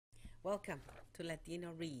Welcome to Latino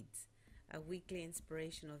Reads, a weekly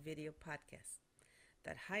inspirational video podcast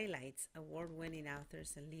that highlights award-winning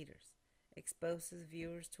authors and leaders, exposes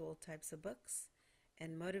viewers to all types of books,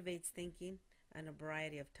 and motivates thinking on a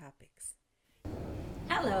variety of topics.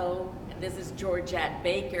 Hello, this is Georgette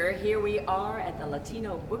Baker. Here we are at the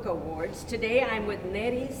Latino Book Awards. Today I'm with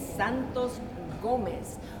Neri Santos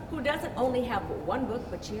Gomez, who doesn't only have one book,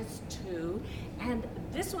 but she has two. And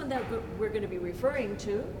this one that we're going to be referring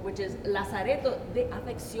to, which is Lazareto de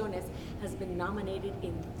Afecciones, has been nominated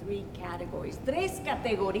in 3 categories. 3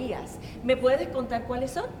 categorías. ¿Me puedes contar cuáles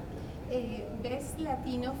son? Best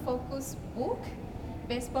Latino Focus Book,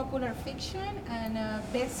 Best Popular Fiction, and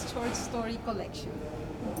Best Short Story Collection.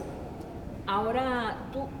 Ahora,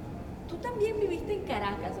 tú también viviste en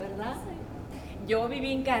Caracas, ¿verdad? Yo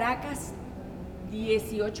viví en Caracas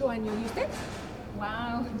 18 años. ¿Y usted?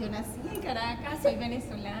 Wow, yo nací en Caracas, soy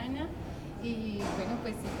venezolana y bueno,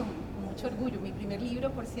 pues sí, con mucho orgullo. Mi primer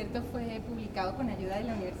libro, por cierto, fue publicado con ayuda de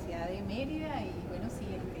la Universidad de Mérida y bueno, sí,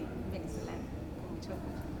 venezolana, con mucho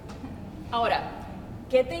orgullo. Ahora,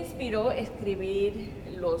 ¿qué te inspiró a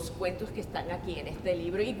escribir los cuentos que están aquí en este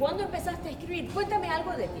libro? ¿Y cuándo empezaste a escribir? Cuéntame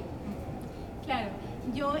algo de ti. Claro,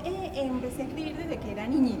 yo empecé a escribir desde que era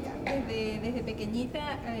niñita, desde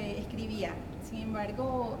pequeñita escribía. Sin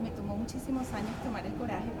embargo, me tomó muchísimos años tomar el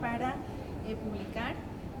coraje para publicar.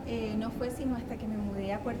 No fue sino hasta que me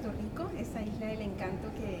mudé a Puerto Rico, esa isla del encanto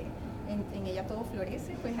que en ella todo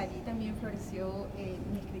florece, pues allí también floreció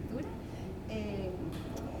mi escritura.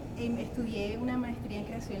 Estudié una maestría en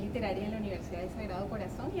creación literaria en la Universidad del Sagrado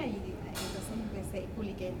Corazón y ahí entonces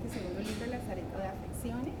publiqué este segundo libro, Lazareto de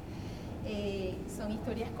Afecciones. Son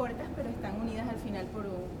historias cortas, pero están unidas al final por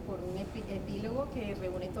un epílogo que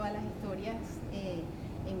reúne todas las historias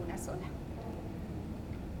en una sola.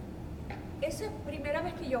 Es la primera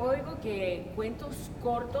vez que yo oigo que cuentos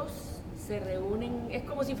cortos se reúnen, es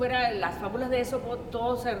como si fueran las fábulas de Esopo,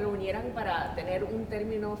 todos se reunieran para tener un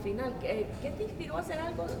término final. ¿Qué te inspiró a hacer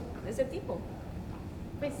algo de ese tipo?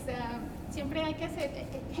 Pues siempre hay que hacer,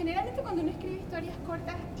 generalmente cuando uno escribe historias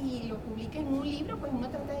cortas y lo publica en un libro, pues uno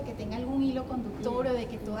trata de que tenga algún hilo conductor o de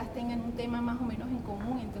que todas tengan un tema más o menos en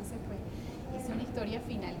común, entonces pues hice una historia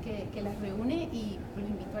final que las reúne y los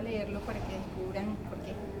invito a leerlo para que descubran por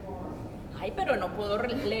qué. Ay, pero no puedo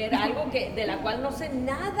leer algo de la cual no sé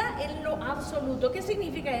nada en lo absoluto. ¿Qué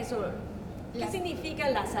significa eso? ¿Qué significa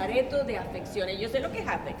Lazareto de Afecciones? Yo sé lo que es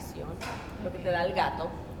afección, lo que te da el gato,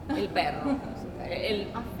 el perro,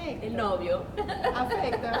 el novio.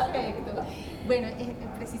 Afecto. Bueno,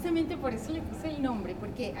 precisamente por eso le puse el nombre,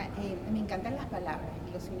 porque me encantan las palabras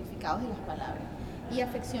y los significados de las palabras. Y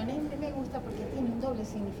afecciones me gusta porque tiene un doble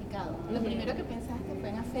significado. Lo primero que pensaste fue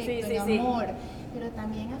en afecto, en amor, pero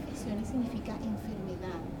también afecciones significa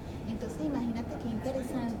enfermedad. Entonces imagínate qué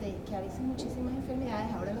interesante que a veces muchísimas enfermedades,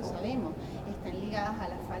 ahora lo sabemos, están ligadas a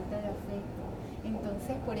la falta de afecto.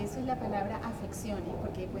 Entonces por eso es la palabra afecciones,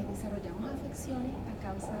 porque pues desarrollamos afecciones a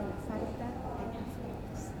causa de la falta de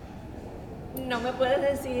afectos. ¿No me puedes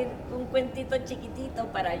decir un cuentito chiquitito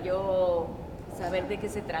para yo saber de qué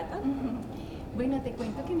se trata? Bueno, te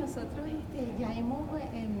cuento que nosotros ya hemos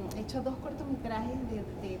hecho 2 cortometrajes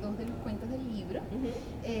de 2 de los cuentos del libro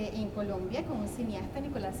en Colombia con un cineasta,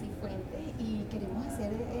 Nicolás Cifuentes, y queremos hacer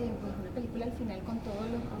pues una película al final con todos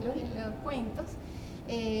los cuentos.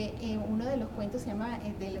 Uno de los cuentos se llama,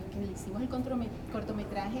 de los que hicimos el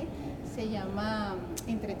cortometraje, se llama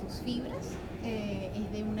Entre tus fibras,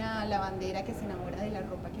 es de una lavandera que se enamora de la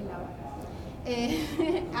ropa que lava.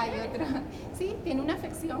 Hay otro, sí, tiene una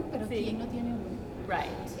afección, pero sí. ¿Quién no tiene uno?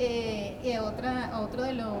 Right. Otro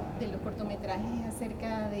de los cortometrajes es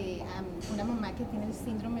acerca de una mamá que tiene el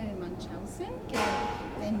síndrome de Munchausen,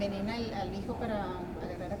 que envenena al hijo para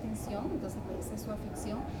agarrar atención, entonces pues esa es su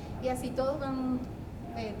afección. Y así todos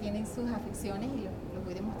tienen sus afecciones y los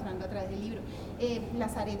voy demostrando a través del libro.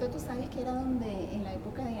 Lazareto, tú sabes que era donde en la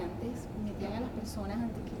época de antes metían a las personas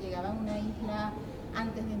antes que llegaban a una isla,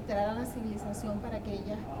 antes de entrar a la civilización, para que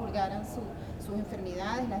ellas purgaran sus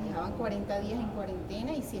enfermedades, las dejaban 40 días en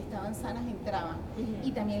cuarentena y si estaban sanas entraban.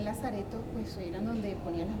 Y también Lazareto pues eran donde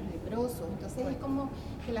ponían los leprosos. Entonces es como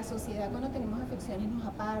que la sociedad, cuando tenemos afecciones, nos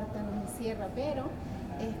aparta, nos encierra, pero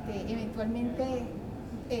eventualmente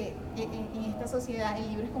en esta sociedad el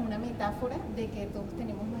libro es como una metáfora de que todos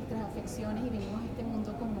tenemos nuestras afecciones y venimos a este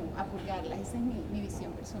mundo como a purgarlas. Esa es mi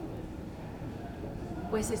visión personal.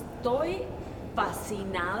 Pues estoy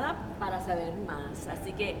fascinada para saber más,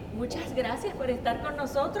 así que muchas gracias por estar con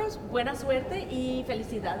nosotros, buena suerte y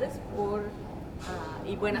felicidades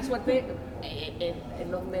y buena suerte en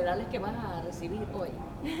los medales que vas a recibir hoy.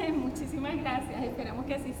 Muchísimas gracias, esperamos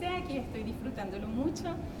que así sea, aquí estoy disfrutándolo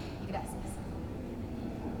mucho. Gracias.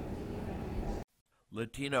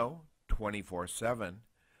 Latino 24/7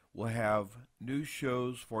 will have new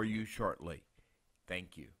shows for you shortly.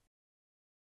 Thank you.